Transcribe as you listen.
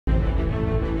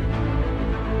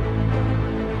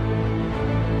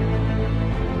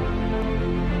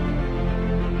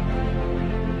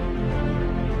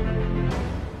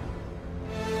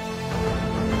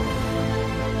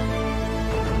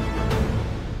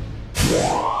Come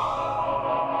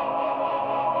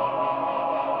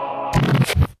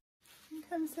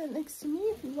sit next to me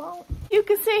if you want. You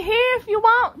can sit here if you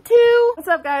want to. What's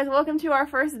up, guys? Welcome to our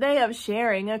first day of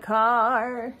sharing a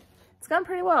car. It's gone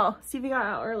pretty well. Stevie got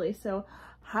out early, so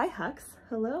hi, Hux.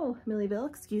 Hello, Milliville,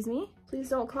 excuse me. Please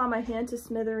don't claw my hand to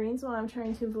smithereens while I'm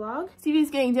trying to vlog.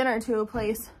 Stevie's getting dinner to a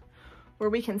place where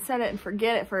we can set it and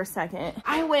forget it for a second.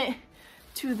 I went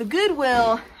to the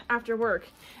Goodwill after work,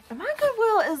 and my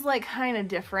Goodwill is like kind of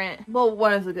different. Well,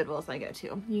 one of the Goodwills I go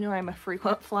to. You know I'm a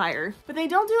frequent flyer. But they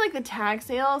don't do like the tag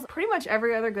sales. Pretty much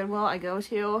every other Goodwill I go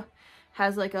to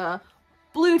has like a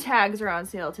blue tags are on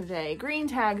sale today, green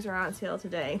tags are on sale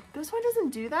today. This one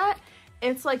doesn't do that.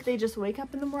 It's like they just wake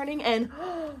up in the morning and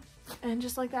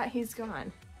just like that, he's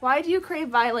gone. Why do you crave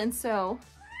violence so?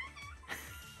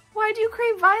 Why do you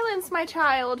crave violence, my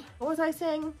child? What was I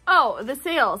saying? Oh, the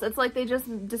sales. It's like they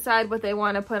just decide what they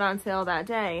want to put on sale that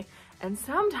day. And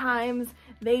sometimes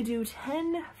they do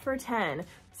 10 for 10.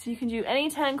 So you can do any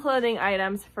 10 clothing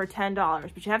items for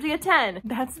 $10, but you have to get 10.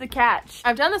 That's the catch.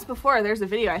 I've done this before. There's a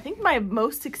video. I think my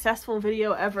most successful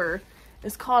video ever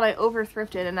is called I Over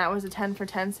Thrifted, and that was a 10 for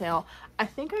 10 sale. I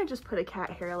think I just put a cat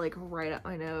hair like right up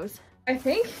my nose. I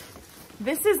think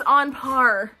this is on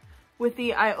par with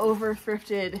the I Over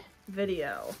Thrifted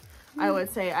video. I would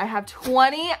say I have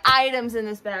 20 items in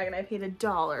this bag and I paid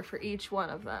 $1 for each one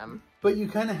of them. But you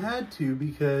kind of had to,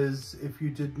 because if you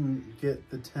didn't get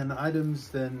the 10 items,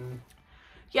 then...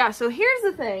 Yeah, so here's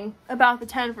the thing about the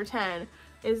 10 for 10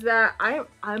 is that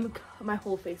my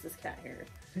whole face is cat hair.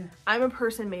 Yeah. I'm a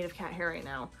person made of cat hair right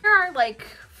now. There are like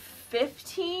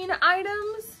 15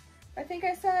 items, I think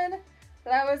I said,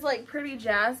 that I was like pretty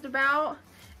jazzed about.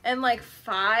 And like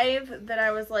 5 that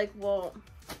I was like, well,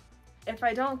 if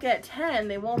I don't get 10,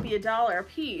 they won't be $1 a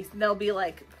piece. They'll be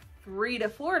like $3 to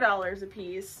 $4 a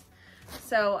piece.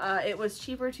 So it was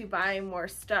cheaper to buy more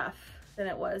stuff than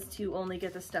it was to only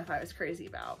get the stuff I was crazy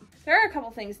about. There are a couple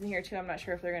things in here too. I'm not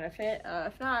sure if they're gonna fit.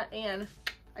 If not, and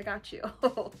I got you.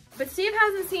 But Steve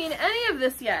hasn't seen any of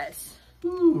this yet.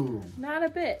 Ooh. Not a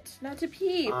bit. Not to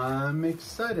peep. I'm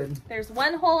excited. There's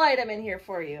one whole item in here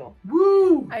for you.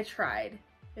 Woo! I tried.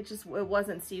 It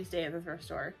wasn't Steve's day at the thrift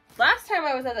store. Last time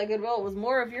I was at the Goodwill, it was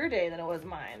more of your day than it was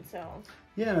mine, so.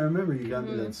 Yeah, I remember you got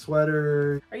me that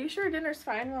sweater. Are you sure dinner's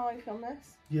fine while we film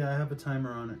this? Yeah, I have a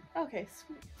timer on it. Okay,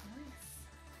 sweet. Nice.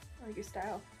 I like your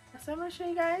style. So I'm gonna show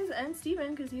you guys and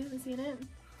Steven, because he hasn't seen it.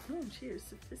 Oh, cheers,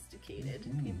 sophisticated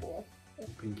people.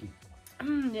 Pinky.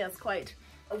 Yes, quite.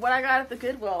 What I got at the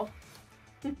Goodwill.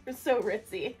 It's so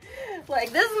ritzy.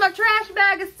 Like, this is my trash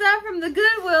bag of stuff from the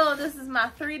Goodwill. This is my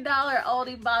 $3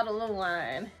 Aldi bottle of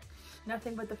wine.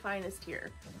 Nothing but the finest here.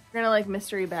 We're gonna like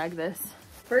mystery bag this.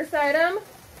 First item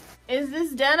is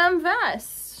this denim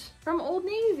vest from Old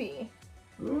Navy.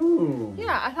 Ooh.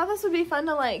 Yeah, I thought this would be fun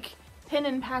to like pin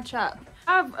and patch up.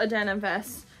 I have a denim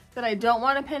vest that I don't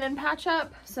want to pin and patch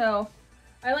up, so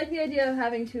I like the idea of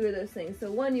having 2 of those things.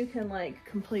 So one you can like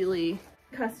completely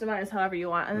customize however you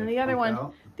want, and then the other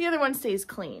one stays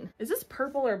clean. Is this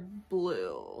purple or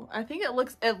blue? I think it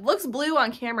looks blue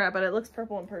on camera, but it looks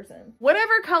purple in person.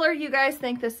 Whatever color you guys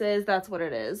think this is, that's what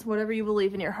it is. Whatever you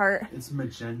believe in your heart. It's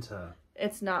magenta.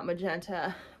 It's not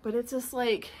magenta, but it's just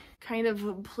like kind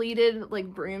of pleated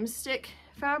like broomstick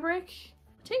fabric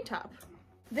tank top.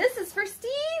 This is for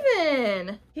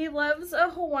Steven. He loves a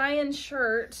Hawaiian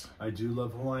shirt. I do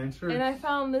love Hawaiian shirts. And I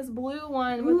found this blue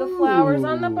one with the flowers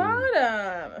on the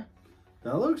bottom.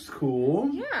 That looks cool.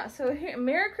 Yeah, so here,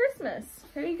 Merry Christmas.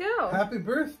 Here you go. Happy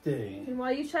birthday. And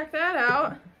while you check that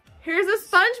out, here's a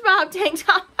SpongeBob tank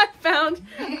top I found.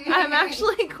 I'm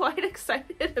actually quite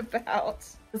excited about.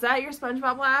 Was that your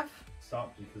SpongeBob laugh?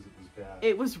 Stop, because it was bad.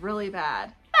 It was really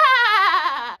bad.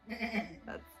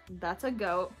 That's a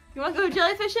goat. You want to go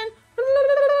jellyfishing?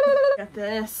 Got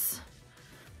this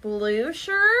blue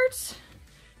shirt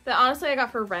that honestly I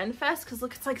got for Renfest, because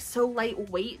look, it's like so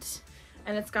lightweight,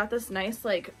 and it's got this nice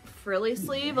like frilly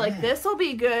sleeve. Yeah. Like this will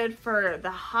be good for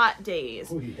the hot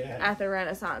days at the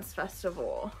Renaissance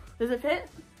Festival. Does it fit?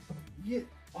 Yeah,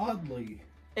 oddly.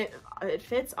 It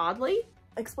fits oddly?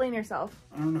 Explain yourself.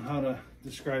 I don't know how to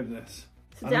describe this.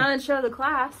 Sit down and show the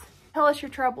class. Tell us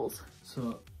your troubles.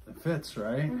 So it fits,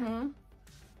 right? Mm-hmm.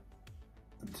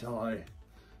 Until I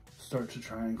start to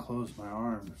try and close my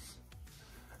arms,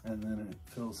 and then it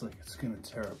feels like it's gonna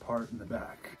tear apart in the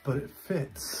back. But it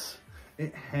fits.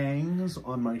 It hangs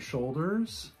on my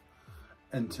shoulders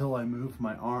until I move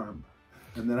my arm.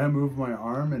 And then I move my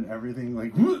arm and everything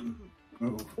like move.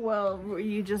 Well,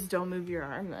 you just don't move your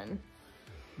arm then.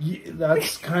 Yeah,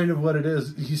 that's kind of what it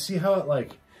is. You see how it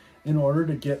like, in order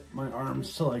to get my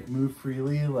arms to like move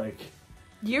freely, like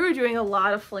You were doing a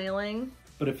lot of flailing.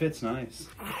 But it fits nice.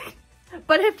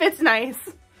 But it fits nice.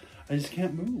 I just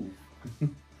can't move.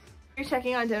 You're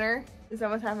checking on dinner? Is that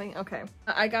what's happening? Okay.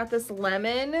 I got this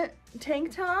lemon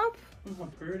tank top. Oh, how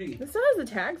pretty. This still has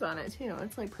the tags on it too.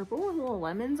 It's like purple with little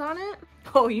lemons on it.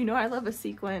 Oh, you know I love a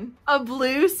sequin. A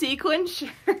blue sequin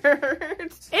shirt.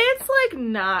 It's like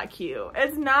not cute.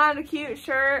 It's not a cute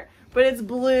shirt, but it's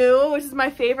blue, which is my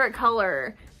favorite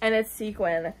color, and it's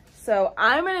sequin. So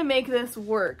I'm gonna make this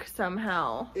work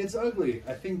somehow. It's ugly.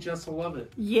 I think Jess will love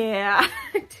it. Yeah,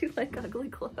 I do like ugly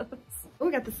clothes. Oh,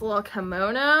 we got this little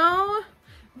kimono.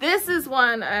 This is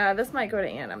one, this might go to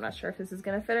Anne. I'm not sure if this is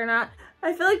gonna fit or not.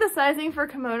 I feel like the sizing for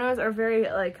kimonos are very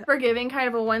like forgiving, kind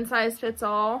of a one size fits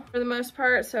all for the most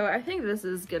part. So I think this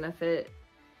is gonna fit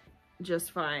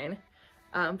just fine.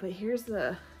 But here's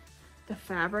the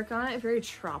fabric on it, very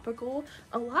tropical.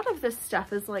 A lot of this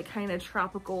stuff is like kind of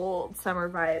tropical summer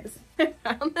vibes. I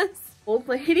found this old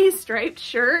lady striped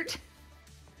shirt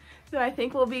that I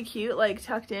think will be cute, like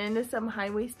tucked into some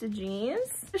high-waisted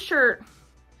jeans. The shirt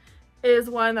is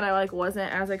one that I like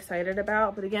wasn't as excited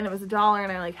about, but again, it was $1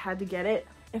 and I like had to get it.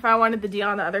 If I wanted the deal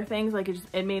on the other things, like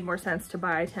it made more sense to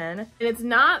buy 10. And it's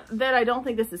not that I don't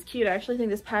think this is cute. I actually think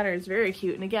this pattern is very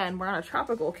cute. And again, we're on a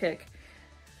tropical kick.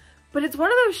 But it's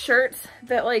one of those shirts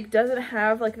that like doesn't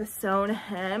have like the sewn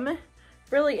hem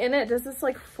really in it. It does this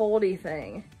like foldy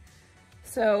thing.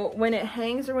 So when it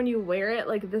hangs or when you wear it,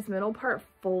 like this middle part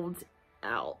folds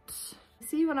out.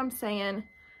 See what I'm saying?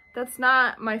 That's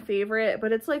not my favorite,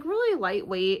 but it's like really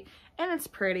lightweight and it's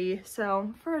pretty.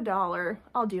 So for $1,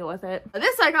 I'll deal with it.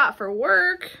 This I got for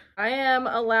work. I am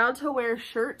allowed to wear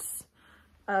shirts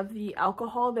of the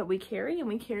alcohol that we carry, and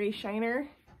we carry Shiner.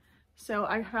 So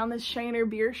I found this Shiner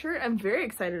beer shirt I'm very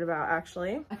excited about,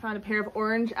 actually. I found a pair of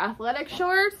orange athletic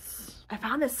shorts. I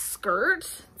found this skirt.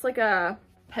 It's like a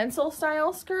pencil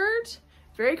style skirt.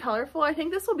 Very colorful. I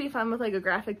think this will be fun with like a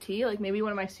graphic tee. Like maybe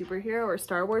one of my superhero or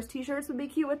Star Wars t-shirts would be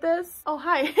cute with this. Oh,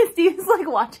 hi. Steve's like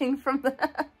watching from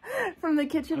the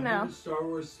kitchen now. A Star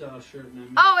Wars style shirt.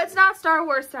 Oh, it's not Star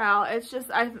Wars style. It's just,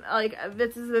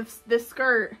 this is this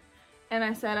skirt. And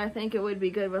I said I think it would be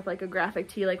good with like a graphic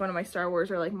tee, like one of my Star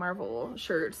Wars or like Marvel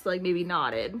shirts, like maybe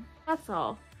knotted. That's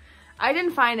all. I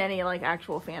didn't find any like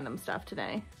actual fandom stuff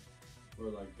today. Or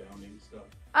like bounding stuff.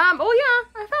 Oh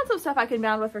yeah, I found some stuff I can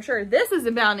bound with for sure. This is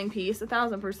a bounding piece,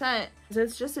 1000%.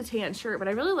 It's just a tan shirt, but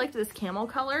I really liked this camel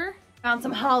color. Found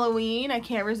some Halloween. I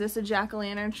can't resist a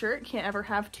jack-o'-lantern shirt. Can't ever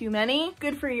have too many.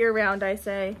 Good for year-round, I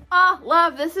say. Oh,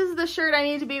 love, this is the shirt I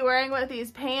need to be wearing with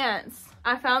these pants.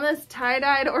 I found this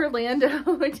tie-dyed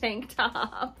Orlando tank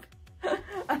top.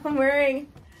 I'm wearing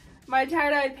my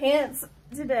tie-dyed pants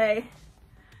today.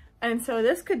 And so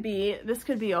this could be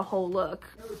a whole look.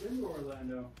 Never been to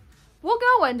Orlando. We'll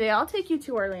go one day. I'll take you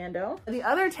to Orlando. The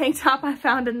other tank top I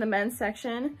found in the men's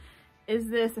section is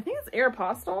this. I think it's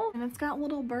Aeropostale, and it's got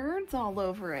little birds all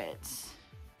over it.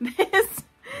 This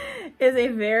is a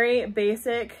very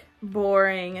basic,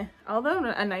 boring, although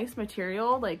a nice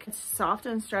material, like it's soft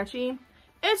and stretchy.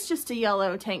 It's just a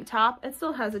yellow tank top. It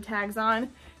still has the tags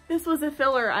on. This was a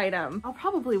filler item. I'll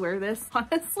probably wear this,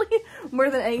 honestly, more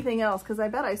than anything else, because I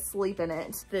bet I sleep in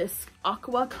it. This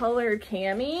aqua colored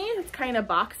cami. It's kind of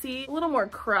boxy, a little more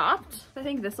cropped. I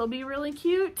think this will be really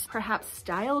cute. Perhaps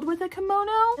styled with a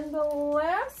kimono. And the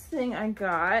last thing I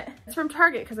got, it's from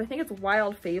Target, because I think it's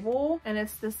Wild Fable. And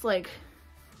it's this like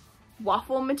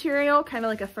waffle material, kind of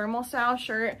like a thermal style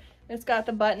shirt. It's got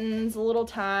the buttons, a little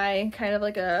tie, kind of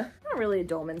like a, not really a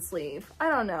dolman sleeve. I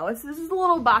don't know. This is a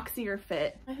little boxier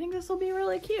fit. I think this will be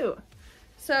really cute.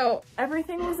 So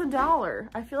everything was $1.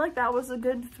 I feel like that was a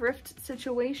good thrift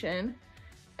situation.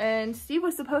 And Steve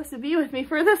was supposed to be with me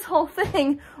for this whole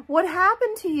thing. What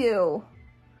happened to you?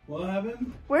 What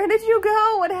happened? Where did you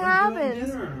go? What happened?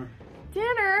 Dinner.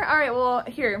 Dinner? All right, well,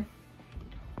 here.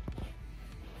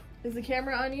 Is the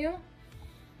camera on you?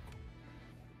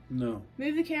 No.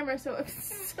 Move the camera so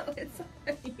it's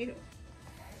on you.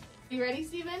 You ready,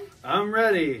 Steven? I'm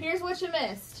ready. Here's what you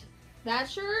missed. That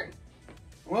shirt.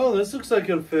 Well, this looks like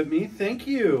it'll fit me. Thank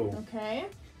you. Okay.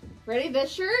 Ready?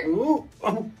 This shirt. Ooh.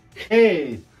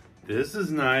 Okay. This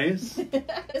is nice.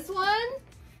 This one.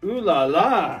 Ooh la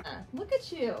la. Look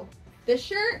at you. This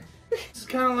shirt. It's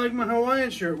kind of like my Hawaiian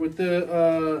shirt with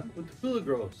the hula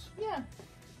girls. Yeah.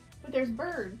 But there's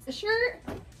birds. The shirt.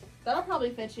 That'll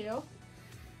probably fit you.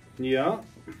 Yeah,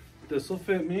 this will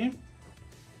fit me.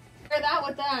 Wear that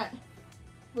with that.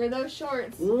 Wear those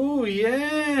shorts. Ooh,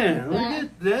 yeah. Look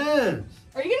at this.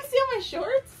 Are you gonna steal my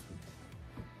shorts?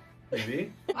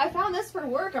 Maybe. I found this for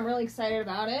work. I'm really excited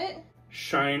about it.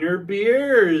 Shiner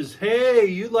beers. Hey,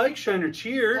 you like Shiner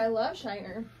cheer. I love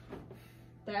Shiner.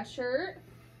 That shirt.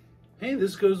 Hey,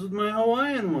 this goes with my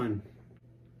Hawaiian one.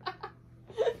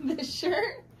 The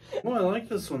shirt? Oh, I like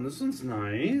this one. This one's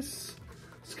nice.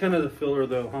 It's kind of the filler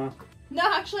though, huh? No,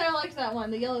 actually I liked that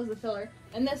one. The yellow's the filler.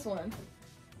 And this one.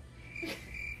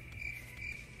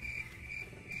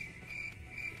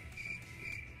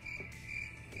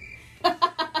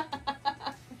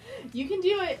 You can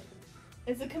do it.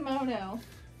 It's a kimono.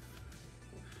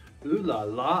 Ooh la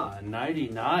la, nighty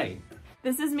night.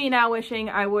 This is me now wishing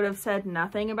I would have said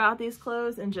nothing about these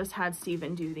clothes and just had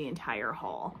Steven do the entire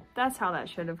haul. That's how that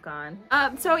should have gone.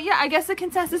 So yeah, I guess the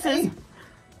consensus is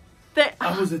that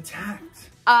I was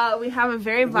attacked. we have a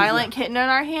very violent kitten in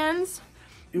our hands.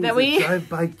 It was a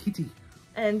drive-by kitty.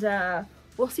 And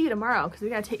we'll see you tomorrow because we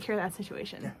gotta take care of that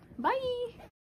situation. Yeah. Bye.